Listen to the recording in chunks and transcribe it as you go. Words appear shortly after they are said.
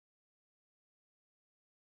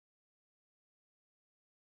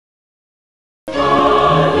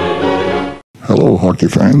hockey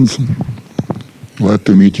fans. Glad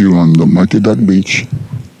to meet you on the Mighty Duck Beach.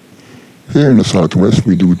 Here in the Southwest,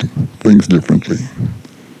 we do things differently.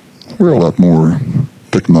 We're a lot more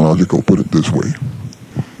technological, put it this way.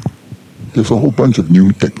 There's a whole bunch of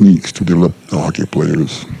new techniques to develop the hockey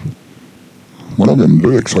players. One of them,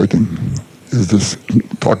 very exciting, is this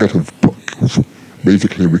talkative puck, which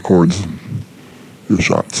basically records your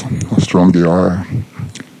shots, how strong they are,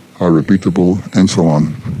 how repeatable, and so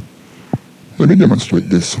on. Let me demonstrate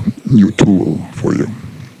this new tool for you.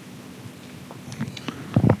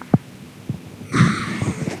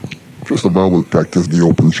 First of all, we'll practice the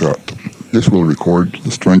open shot. This will record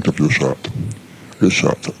the strength of your shot. This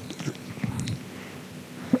shot.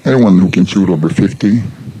 Anyone who can shoot over 50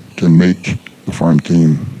 can make the farm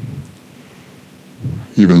team.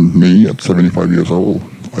 Even me, at 75 years old,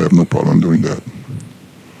 I have no problem doing that.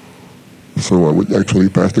 So I would actually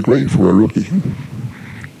pass the grade for a rookie.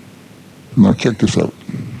 Now check this out.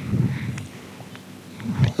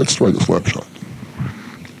 Let's try the slap shot.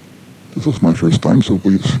 This is my first time, so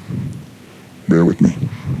please bear with me.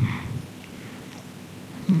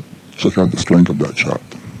 Check out the strength of that shot.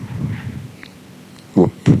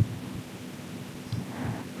 Whoop.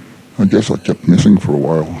 I guess I kept missing for a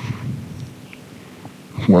while.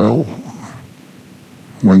 Well,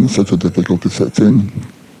 when such a difficulty sets in,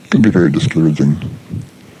 it can be very discouraging.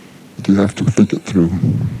 But you have to think it through.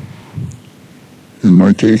 In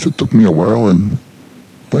my case, it took me a while, and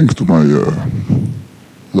thanks to my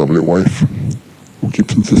lovely wife, who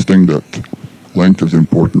keeps insisting that length is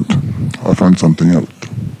important, I found something out.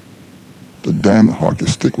 The damn hockey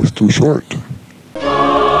stick was too short.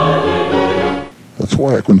 That's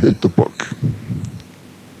why I couldn't hit the puck.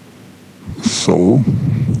 So,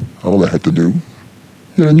 all I had to do,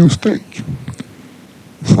 get a new stick.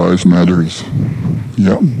 Size matters.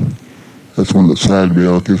 Yeah, that's one of the sad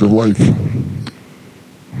realities of life.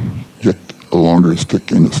 Get a longer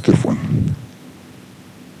stick and a stiff one.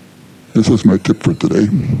 This is my tip for today.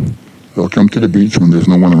 I'll come to the beach when there's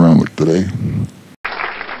no one around like today.